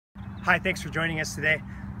Hi, thanks for joining us today.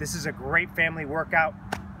 This is a great family workout.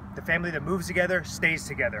 The family that moves together stays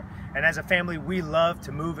together. And as a family, we love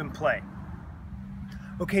to move and play.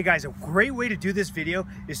 Okay guys, a great way to do this video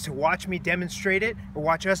is to watch me demonstrate it, or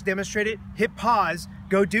watch us demonstrate it, hit pause,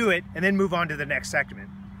 go do it, and then move on to the next segment.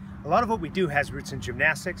 A lot of what we do has roots in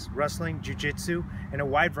gymnastics, wrestling, jiu-jitsu, and a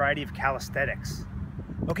wide variety of calisthenics.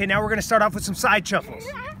 Okay, now we're gonna start off with some side shuffles.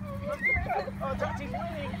 Oh, Tati's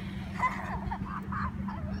winning.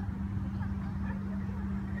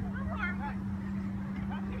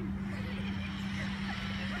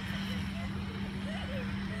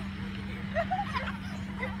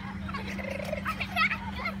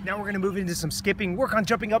 Now we're going to move into some skipping. Work on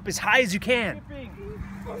jumping up as high as you can. Skipping.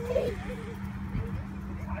 You're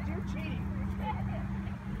cheating.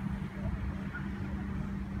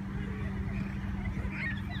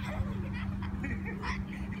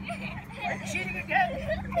 You're cheating again.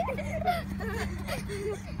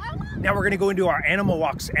 Now we're going to go into our animal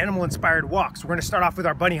walks, animal-inspired walks. We're going to start off with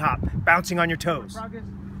our bunny hop, bouncing on your toes.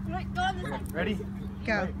 Ready?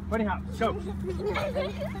 Go. Bunny hop, go.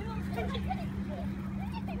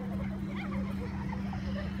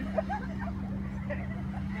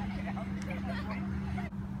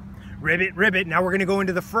 Ribbit, ribbit. Now we're going to go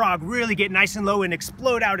into the frog. Really get nice and low and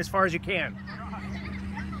explode out as far as you can.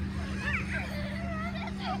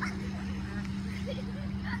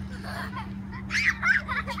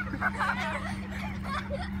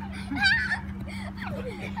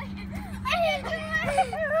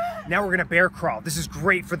 Now we're going to bear crawl. This is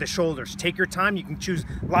great for the shoulders. Take your time. You can choose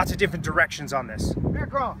lots of different directions on this. Bear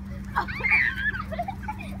crawl.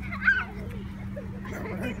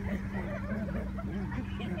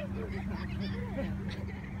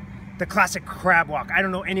 The classic crab walk. I don't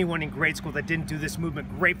know anyone in grade school that didn't do this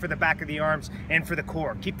movement. Great for the back of the arms and for the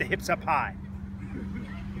core. Keep the hips up high.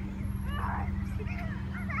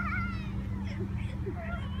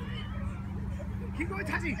 Keep going,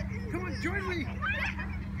 Tati. Come on, join me.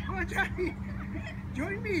 Come on, Tati.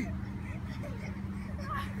 Join me.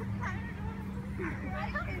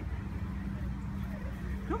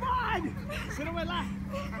 Come on. Sit on my lap.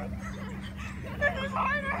 This is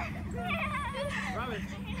harder. Robin.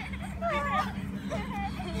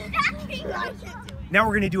 Now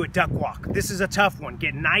we're going to do a duck walk. This is a tough one.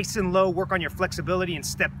 Get nice and low, work on your flexibility, and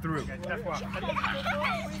step through. Okay, duck walk.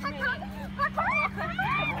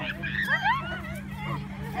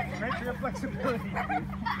 Right for your flexibility.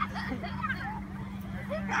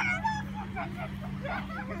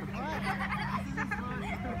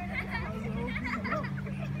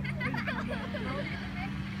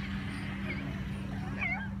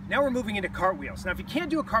 Now we're moving into cartwheels. Now if you can't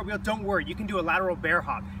do a cartwheel, don't worry. You can do a lateral bear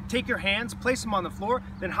hop. Take your hands, place them on the floor,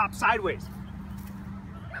 then hop sideways.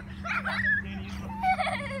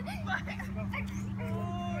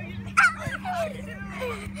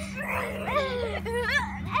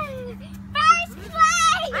 First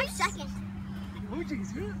place! I'm second.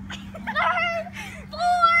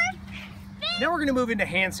 Now we're going to move into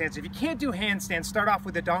handstands. If you can't do handstands, start off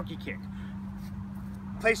with a donkey kick.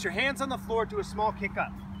 Place your hands on the floor, do a small kick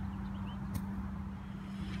up.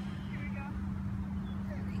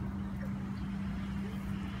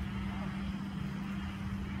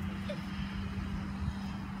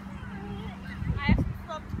 I have to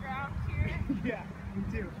flip the ground here. Yeah, me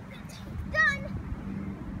too. Done.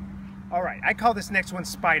 All right, I call this next one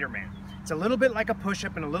Spider-Man. It's a little bit like a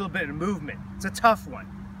push-up and a little bit of movement. It's a tough one.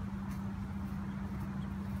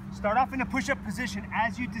 Start off in a push-up position.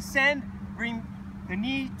 As you descend, bring the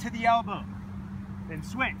knee to the elbow. Then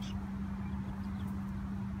switch.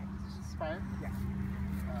 Spider? Yeah.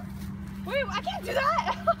 Wait, I can't do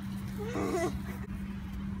that.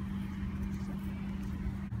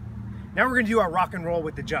 Now we're going to do our rock and roll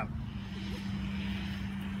with the jump.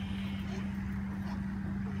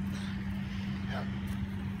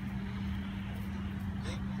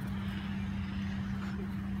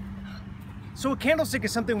 So a candlestick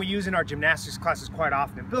is something we use in our gymnastics classes quite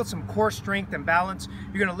often. It builds some core strength and balance.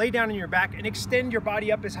 You're going to lay down on your back and extend your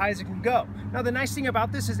body up as high as it can go. Now the nice thing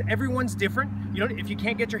about this is everyone's different. You know, if you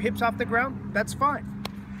can't get your hips off the ground, that's fine.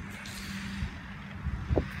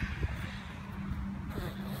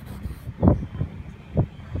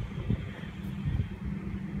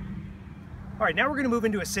 All right, now we're going to move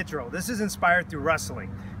into a sit roll. This is inspired through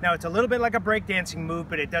wrestling. Now it's a little bit like a breakdancing move,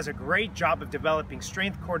 but it does a great job of developing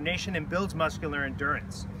strength, coordination, and builds muscular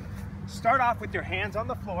endurance. Start off with your hands on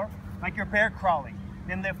the floor, like you're bear crawling.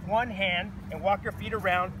 Then lift one hand and walk your feet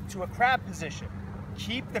around to a crab position.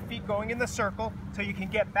 Keep the feet going in the circle so you can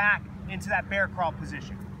get back into that bear crawl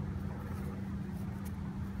position.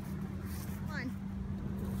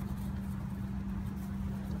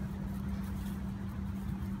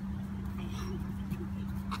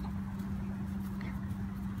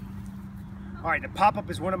 All right, the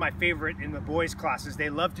pop-up is one of my favorite in the boys' classes.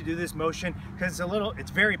 They love to do this motion because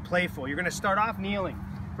it's very playful. You're gonna start off kneeling.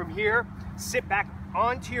 From here, sit back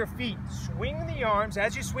onto your feet. Swing the arms.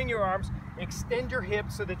 As you swing your arms, extend your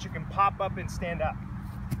hips so that you can pop up and stand up.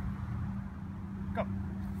 Go.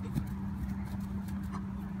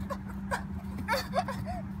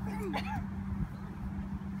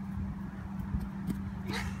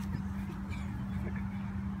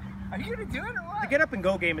 Are you gonna do it or what? The Get Up and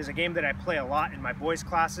Go game is a game that I play a lot in my boys'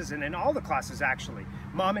 classes and in all the classes actually.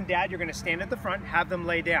 Mom and dad, you're gonna stand at the front, have them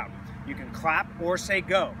lay down. You can clap or say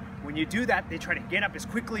go. When you do that, they try to get up as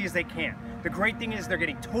quickly as they can. The great thing is they're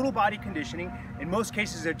getting total body conditioning. In most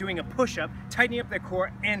cases, they're doing a push-up, tightening up their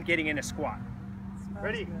core, and getting in a squat.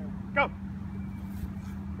 Ready, go.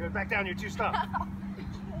 Go back down, you're too slow.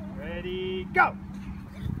 Ready, go.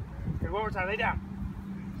 Okay, one more time, lay down.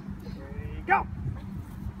 Ready, go.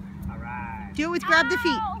 All right. Do it with grab the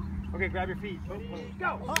feet. Okay, grab your feet. Ready,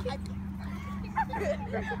 go.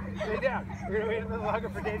 Lay down. We're gonna wait a little longer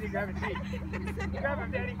for Daddy to grab his feet. Grab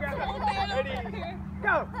him, Daddy, grab him. Ready,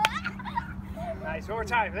 go. Nice, one more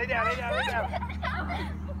time. Lay down, lay down, lay down.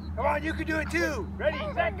 Come on, you can do it too. Ready,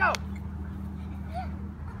 set, go.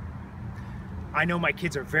 I know my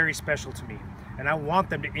kids are very special to me, and I want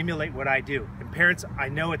them to emulate what I do. And parents, I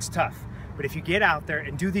know it's tough, but if you get out there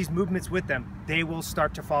and do these movements with them, they will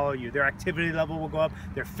start to follow you. Their activity level will go up,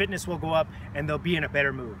 their fitness will go up, and they'll be in a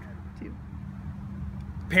better mood.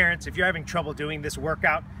 Parents, if you're having trouble doing this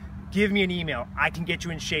workout, give me an email. I can get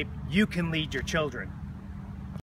you in shape. You can lead your children.